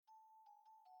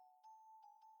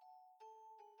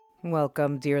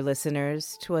Welcome, dear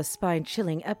listeners, to a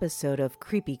spine-chilling episode of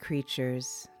Creepy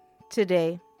Creatures.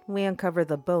 Today, we uncover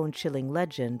the bone-chilling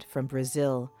legend from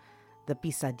Brazil, the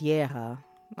Pisadeira,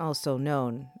 also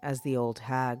known as the Old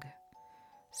Hag.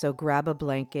 So grab a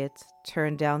blanket,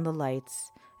 turn down the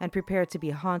lights, and prepare to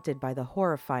be haunted by the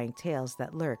horrifying tales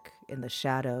that lurk in the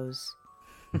shadows.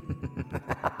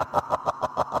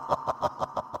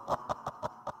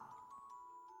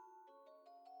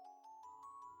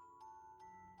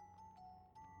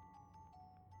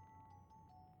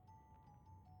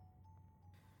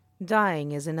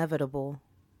 Dying is inevitable,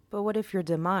 but what if your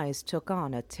demise took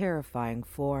on a terrifying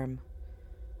form?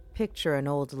 Picture an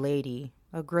old lady,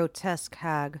 a grotesque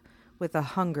hag with a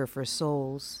hunger for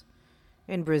souls.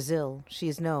 In Brazil,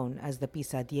 she's known as the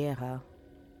Pisadeira.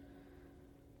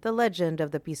 The legend of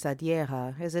the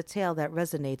Pisadeira is a tale that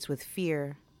resonates with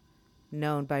fear.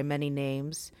 Known by many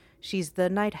names, she's the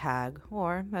night hag,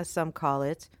 or, as some call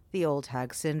it, the old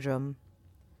hag syndrome.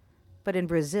 But in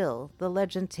Brazil, the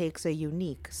legend takes a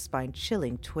unique,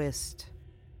 spine-chilling twist.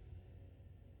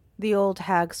 The old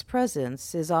hag's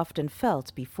presence is often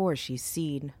felt before she's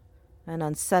seen, an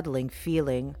unsettling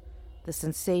feeling, the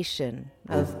sensation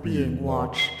of being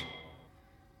watched.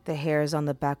 The hairs on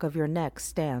the back of your neck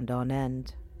stand on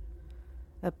end.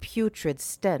 A putrid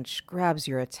stench grabs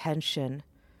your attention,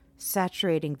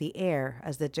 saturating the air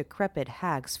as the decrepit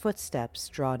hag's footsteps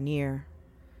draw near.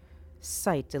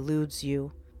 Sight eludes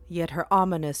you, yet her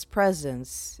ominous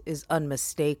presence is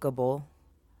unmistakable.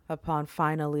 Upon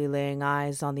finally laying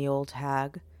eyes on the old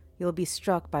hag, you'll be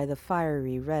struck by the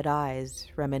fiery red eyes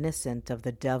reminiscent of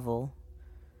the devil.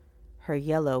 Her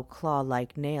yellow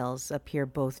claw-like nails appear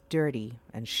both dirty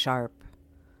and sharp.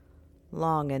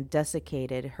 Long and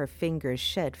desiccated, her fingers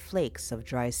shed flakes of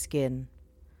dry skin.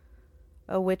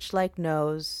 A witch-like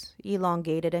nose,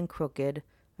 elongated and crooked,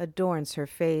 adorns her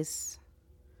face.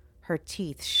 Her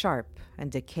teeth, sharp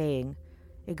and decaying,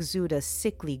 exude a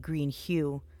sickly green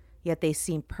hue, yet they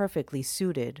seem perfectly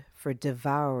suited for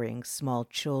devouring small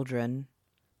children.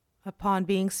 Upon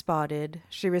being spotted,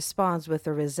 she responds with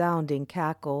a resounding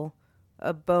cackle,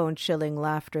 a bone-chilling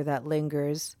laughter that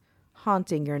lingers,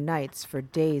 haunting your nights for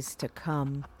days to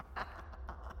come.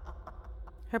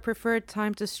 Her preferred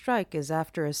time to strike is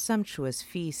after a sumptuous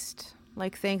feast,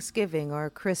 like Thanksgiving or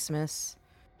Christmas.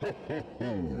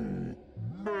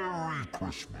 Merry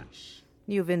Christmas.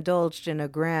 You've indulged in a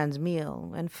grand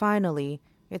meal, and finally,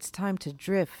 it's time to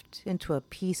drift into a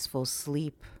peaceful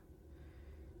sleep.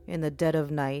 In the dead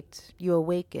of night, you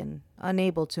awaken,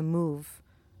 unable to move.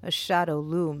 A shadow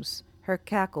looms, her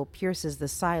cackle pierces the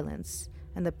silence,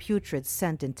 and the putrid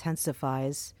scent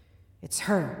intensifies. It's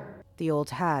her, the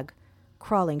old hag,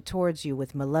 crawling towards you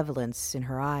with malevolence in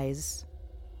her eyes.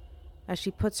 As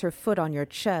she puts her foot on your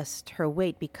chest, her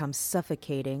weight becomes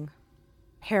suffocating.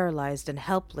 Paralyzed and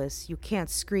helpless, you can't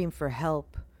scream for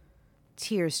help.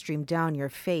 Tears stream down your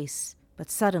face,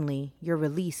 but suddenly you're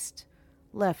released,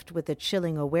 left with the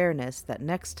chilling awareness that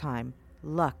next time,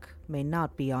 luck may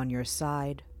not be on your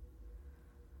side.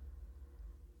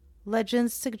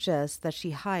 Legends suggest that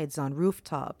she hides on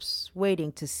rooftops,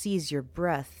 waiting to seize your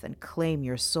breath and claim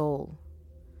your soul.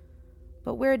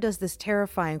 But where does this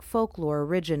terrifying folklore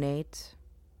originate?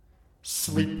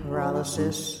 Sleep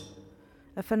paralysis.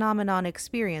 A phenomenon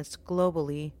experienced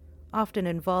globally, often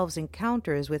involves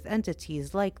encounters with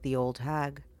entities like the old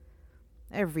hag.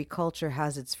 Every culture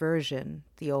has its version,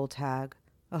 the old hag,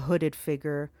 a hooded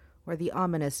figure, or the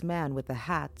ominous man with a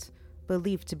hat,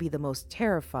 believed to be the most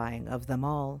terrifying of them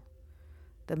all.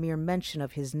 The mere mention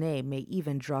of his name may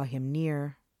even draw him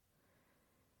near.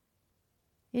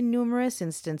 In numerous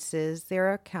instances, there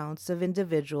are accounts of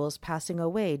individuals passing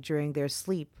away during their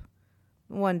sleep.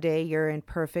 One day you're in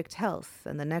perfect health,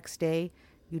 and the next day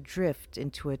you drift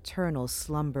into eternal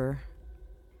slumber.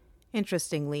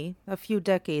 Interestingly, a few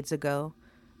decades ago,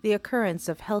 the occurrence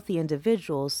of healthy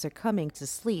individuals succumbing to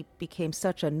sleep became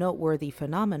such a noteworthy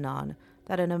phenomenon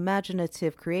that an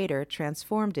imaginative creator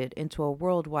transformed it into a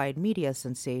worldwide media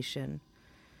sensation.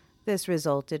 This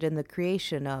resulted in the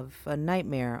creation of A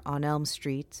Nightmare on Elm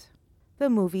Street. The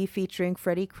movie featuring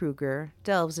Freddy Krueger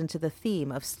delves into the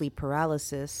theme of sleep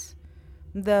paralysis,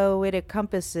 though it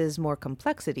encompasses more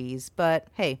complexities, but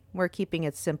hey, we're keeping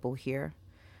it simple here,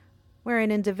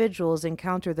 wherein individuals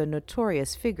encounter the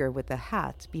notorious figure with the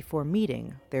hat before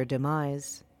meeting their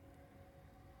demise.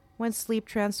 When sleep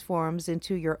transforms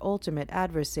into your ultimate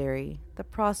adversary, the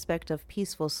prospect of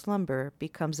peaceful slumber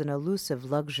becomes an elusive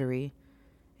luxury,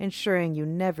 ensuring you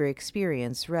never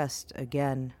experience rest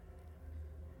again.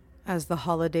 As the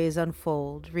holidays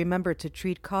unfold, remember to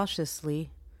treat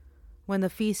cautiously. When the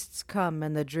feasts come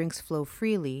and the drinks flow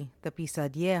freely, the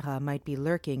Pisadeira might be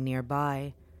lurking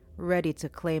nearby, ready to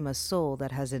claim a soul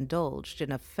that has indulged in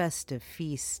a festive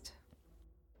feast.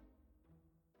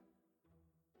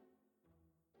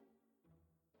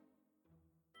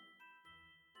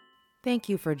 Thank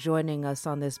you for joining us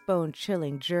on this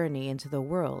bone-chilling journey into the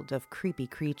world of creepy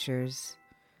creatures.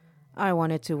 I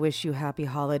wanted to wish you happy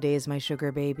holidays, my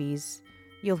sugar babies.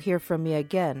 You'll hear from me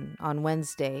again on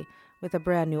Wednesday with a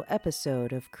brand new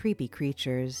episode of Creepy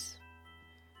Creatures.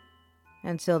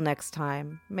 Until next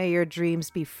time, may your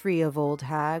dreams be free of old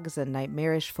hags and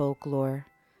nightmarish folklore.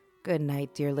 Good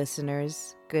night, dear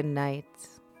listeners. Good night.